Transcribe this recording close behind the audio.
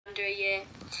under a year,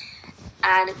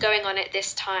 and going on it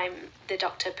this time, the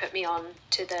doctor put me on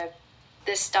to the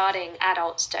starting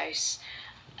adults dose,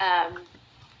 and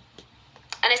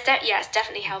it's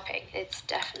definitely helping. It's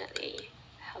definitely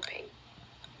helping.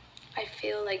 I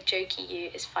feel like jokey you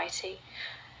is fighting.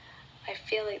 I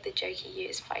feel like the jokey you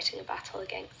is fighting a battle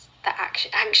against the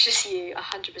anxious you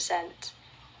 100%.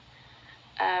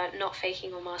 Not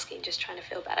faking or masking, just trying to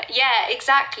feel better. Yeah,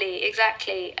 exactly.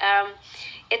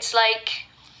 It's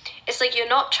like you're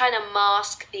not trying to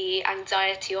mask the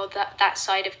anxiety or that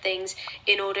side of things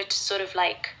in order to sort of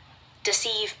like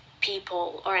deceive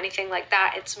people or anything like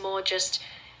that. It's more just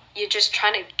you're just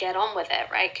trying to get on with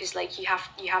it, right? Because like you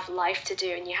have life to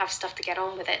do and you have stuff to get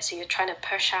on with it, so you're trying to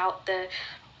push out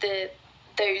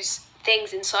those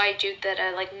things inside you that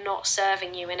are like not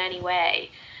serving you in any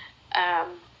way.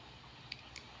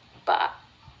 But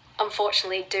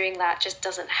unfortunately doing that just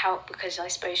doesn't help, because I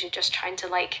suppose you're just trying to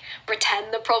like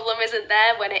pretend the problem isn't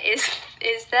there when it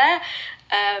is there.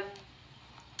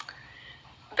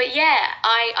 But yeah,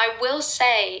 I will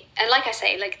say, and like I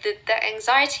say, like the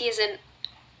anxiety isn't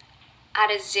at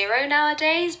a 0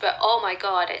 nowadays, but oh my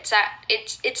god, it's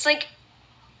like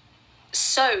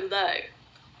so low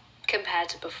compared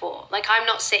to before. Like I'm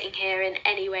not sitting here in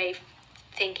any way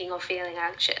thinking or feeling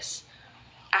anxious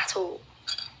at all.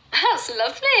 That's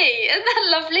lovely. Isn't that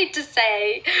lovely to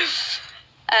say?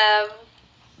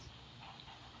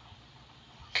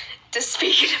 Just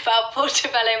speaking about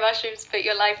portobello mushrooms put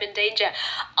your life in danger.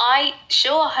 I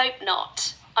sure hope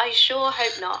not.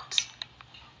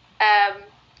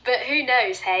 But who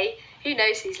knows, hey? Who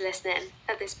knows who's listening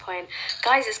at this point?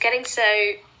 Guys, it's getting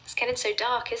so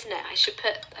dark, isn't it? I should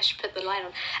put the light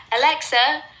on.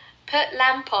 Alexa, put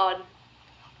lamp on.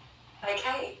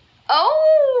 Okay.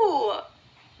 Oh!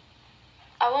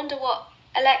 I wonder what...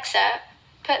 Alexa,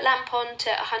 put lamp on to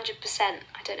 100%.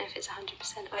 I don't know if it's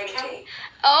 100%. Okay.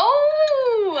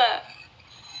 Oh!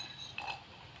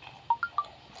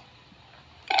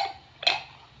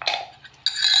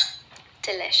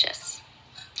 Delicious.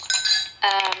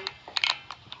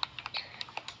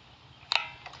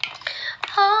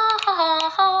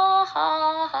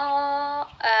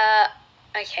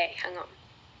 Okay, hang on.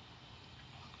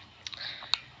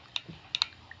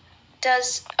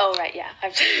 Oh right, yeah,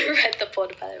 I've read the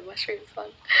portobello mushrooms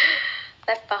one.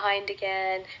 Left behind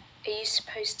again. Are you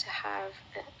supposed to have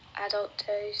an adult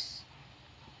dose?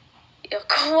 You're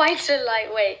quite a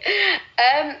lightweight.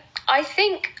 I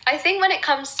think when it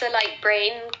comes to like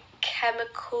brain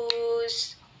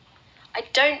chemicals, I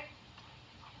don't.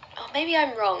 Oh, maybe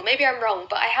I'm wrong,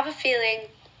 but I have a feeling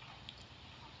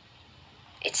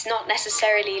it's not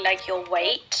necessarily like your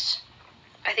weight.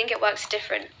 I think it works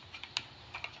different.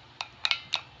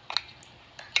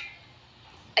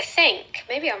 I think,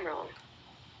 maybe I'm wrong.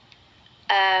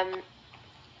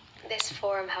 This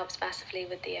forum helps massively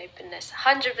with the openness.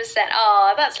 100%.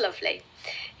 Oh, that's lovely.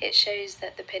 It shows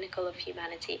that the pinnacle of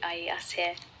humanity, i.e. us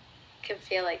here, can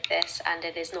feel like this, and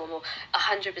it is normal.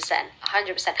 100%.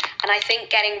 And I think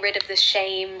getting rid of the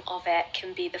shame of it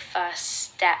can be the first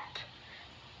step,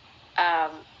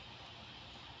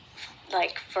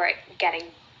 like for it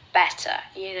getting better,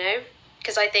 you know?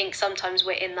 Because I think sometimes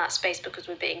we're in that space because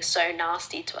we're being so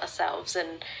nasty to ourselves,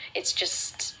 and it's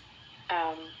just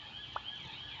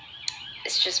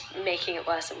making it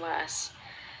worse and worse.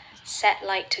 Set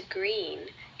light to green.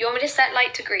 You want me to set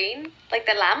light to green? Like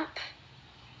the lamp?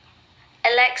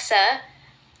 Alexa,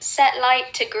 set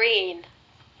light to green.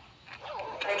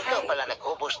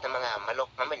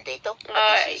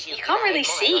 You can't really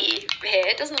see here.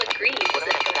 It doesn't look green.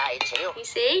 You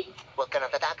see?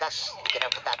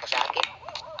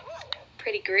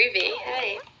 Pretty groovy.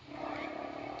 Hey.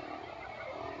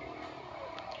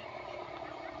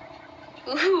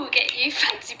 Ooh, get you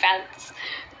fancy pants.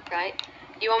 Right.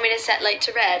 You want me to set light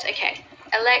to red? Okay.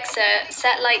 Alexa,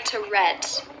 set light to red.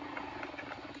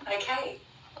 Okay.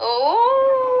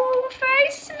 Oh, very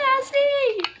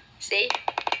snazzy. See?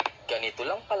 Ganito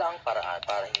lang pala ang paraan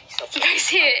para hindi sa... You guys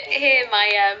hear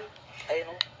my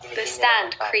the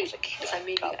stand creak as I'm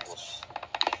moving, guys. Tapos,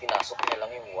 pinasok niya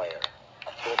lang yung wire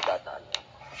at doon dadaan.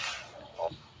 Oh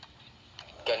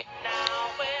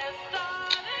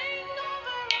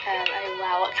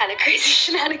wow, what kind of crazy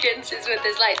shenanigans is with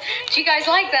this light? Do you guys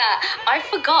like that? I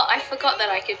forgot that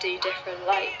I could do different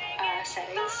light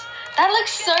settings. That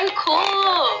looks so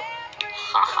cool.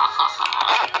 Ha ha ha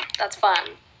ha. That's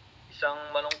fun.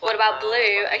 What about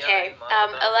blue? Okay,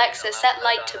 Alexa, set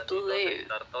light to blue.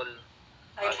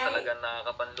 Okay.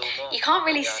 You can't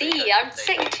really see. I'm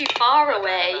sitting too far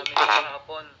away.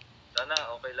 Sana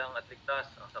okay lang at ligtas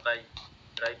ang sakay.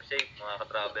 Drive safe mga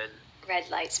ka-travel. red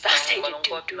lights bursting.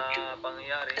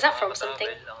 Is that from something?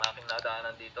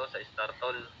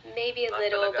 Maybe a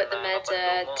little, but the meds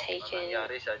are taking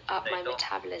up my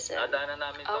metabolism.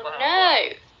 Oh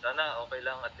no!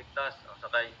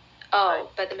 Oh,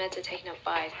 but the meds are taken up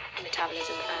by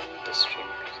metabolism and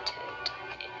distributed.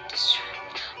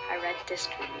 I read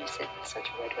distributed, such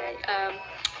a weird word.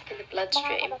 In the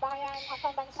bloodstream.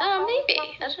 Oh, maybe.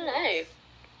 I don't know.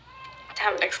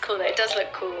 Damn, it looks cool though. It does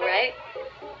look cool, right?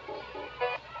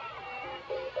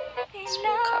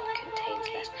 Small cup contains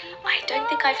less. I don't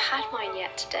think I've had mine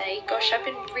yet today. Gosh, I've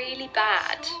been really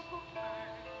bad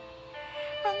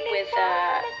with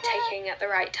taking at the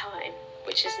right time,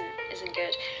 which isn't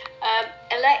good.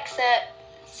 Alexa,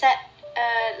 set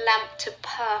lamp to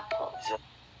purple.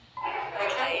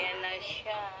 Okay.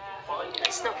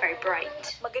 It's not very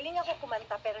bright. Magaling ako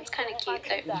kumanta pero It's kind of cute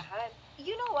though.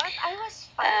 You know what? I was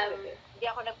fine with it. Hindi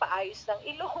ako nagpaayos ng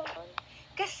ilong.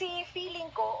 Kasi feeling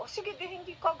ko, sige,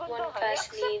 hindi ko One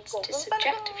first needs to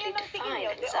subjectively define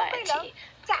anxiety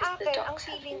because the docs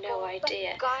have no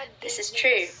idea. This is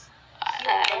true.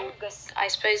 I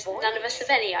suppose none of us have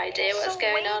any idea what's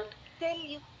going on.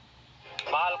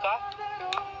 Mahal ka?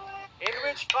 In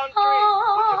which country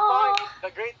would you find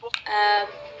the great book?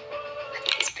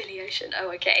 It's Billy Ocean.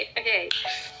 Oh, okay.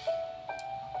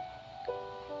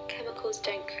 Chemicals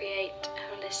don't create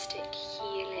holistic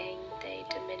healing. They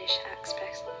diminish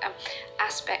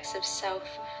aspects of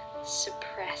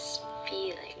self-suppressed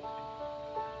feeling.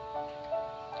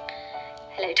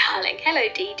 Hello, darling. Hello,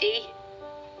 Dee Dee.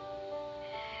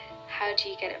 How do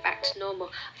you get it back to normal?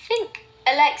 I think,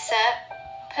 Alexa,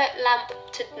 put lamp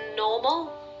to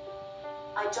normal.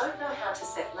 I don't know how to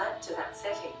set lamp to that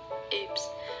setting. Oops.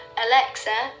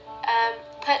 Alexa,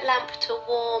 put lamp to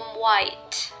warm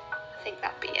white. I think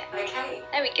that'd be it. Okay.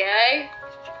 There we go.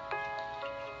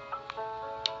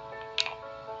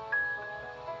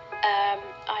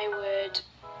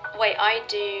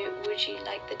 Would you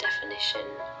like the definition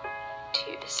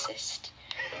to assist?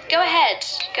 Go ahead.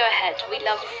 We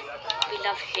love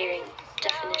hearing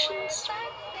definitions.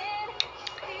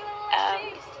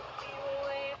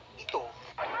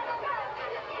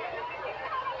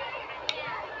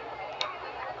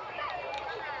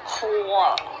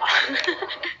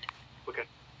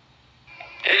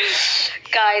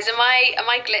 Guys, am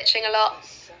I glitching a lot?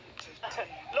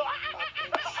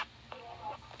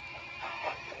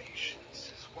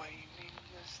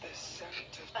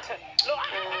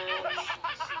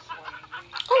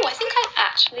 Oh, I think I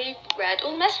actually read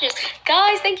all the messages.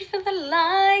 Guys, thank you for the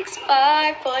likes.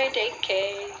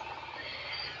 5.8k.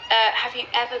 Have you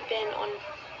ever been on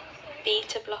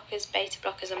beta blockers?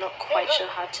 I'm not quite sure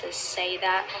how to say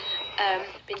that.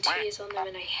 Been 2 years on them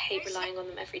and I hate relying on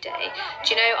them every day.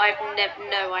 Do you know, I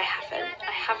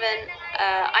haven't.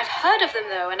 I've heard of them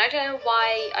though, and I don't know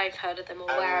why I've heard of them or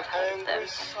where I've heard of them.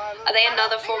 Are they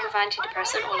another form of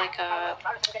antidepressant or like a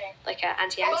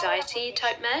anti-anxiety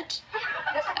type med?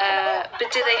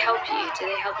 But do they help you?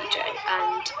 Joe?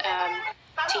 And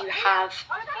do you have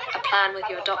a plan with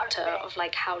your doctor of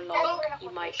like how long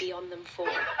you might be on them for?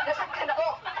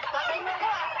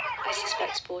 I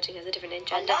suspect Sporting has a different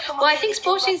agenda. Well, I think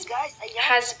Sporting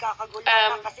has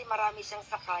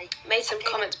made some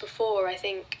comments before, I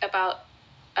think, about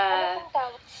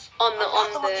on the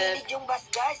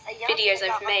videos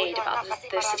I've made about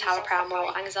the citalopram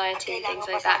or anxiety and things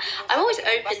like that. I'm always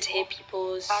open to hear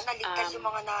people's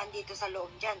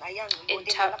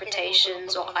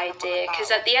interpretations or idea, because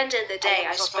at the end of the day,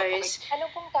 I suppose,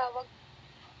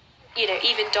 you know,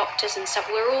 even doctors and stuff,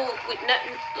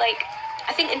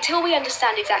 I think until we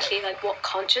understand exactly like what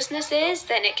consciousness is,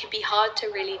 then it can be hard to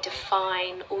really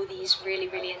define all these really,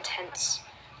 really intense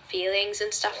feelings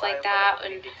and stuff like that.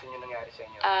 And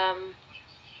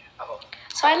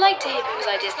so I like to hear people's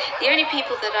ideas. The only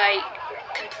people that I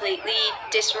completely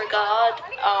disregard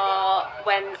are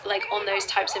when, like, on those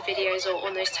types of videos or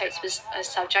on those types of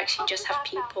subjects, you just have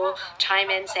people chime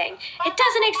in saying, it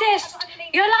doesn't exist,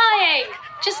 you're lying,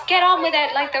 just get on with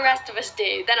it like the rest of us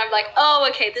do. Then I'm like, oh,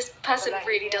 okay, this person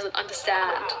really doesn't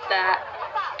understand that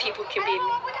people can be in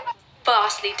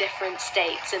vastly different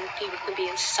states and people can be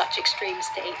in such extreme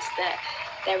states that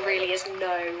there really is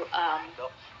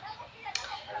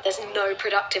there's no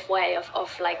productive way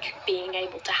of like being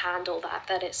able to handle that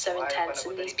it's so intense,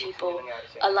 and these people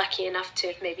are lucky enough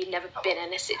to have maybe never been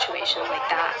in a situation like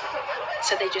that,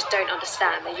 so they just don't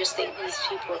understand. They just think these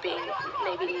people are being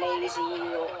maybe lazy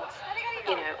or,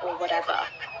 you know, or whatever.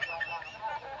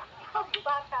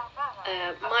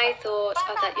 My thoughts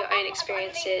are that your own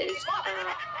experiences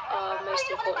are most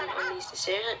important on these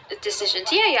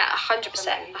decisions. Yeah,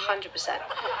 100%.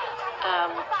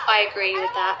 I agree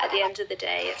with that. At the end of the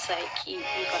day, it's like you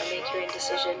got to make your own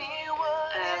decision.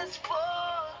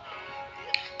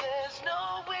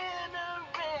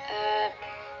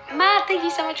 Matt, thank you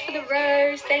so much for the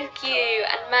rose. Thank you.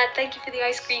 And Matt, thank you for the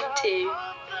ice cream too.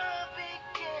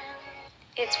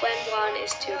 It's when one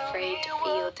is too afraid to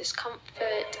feel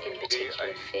discomfort, in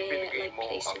particular fear, like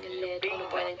placing a lid on a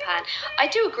boiling pan. I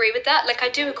do agree with that. Like, I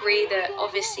do agree that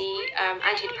obviously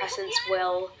antidepressants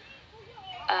will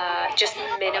just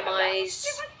minimize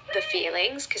the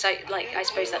feelings, because I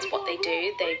suppose that's what they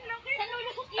do.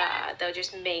 They'll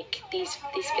just make these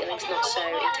feelings not so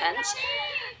intense.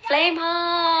 Flame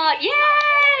heart,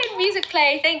 yay! Music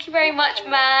play. Thank you very much,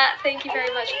 Matt. Thank you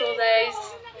very much for all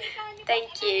those.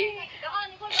 Thank you.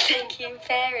 Thank you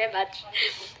very much.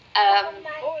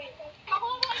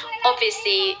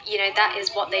 Obviously, you know, that is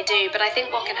what they do, but I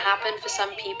think what can happen for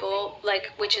some people,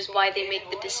 like, which is why they make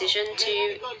the decision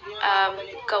to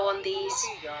go on these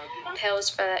pills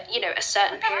for, you know, a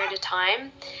certain period of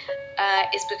time,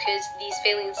 is because these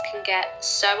feelings can get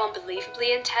so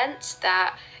unbelievably intense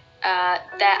that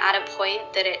they're at a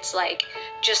point that it's like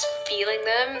just feeling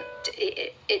them,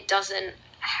 it doesn't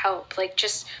help. Like,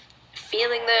 just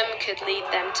feeling them could lead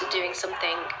them to doing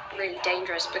something really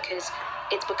dangerous, because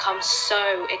it's become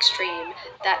so extreme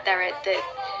that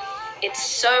it's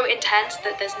so intense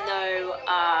that there's no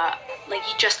like,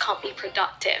 you just can't be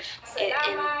productive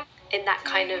in that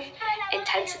kind of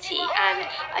intensity. And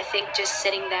I think just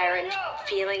sitting there and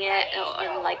feeling it,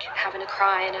 or like having a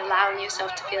cry and allowing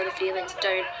yourself to feel the feelings,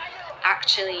 don't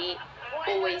actually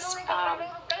always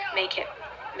make it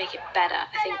better.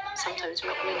 I think sometimes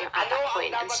when you're at that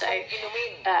point. And so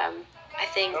I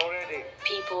think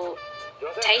people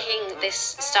taking this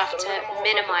stuff to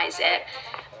minimize it,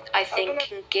 I think,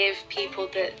 can give people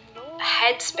the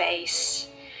headspace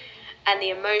and the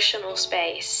emotional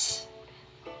space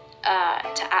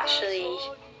to actually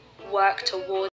work towards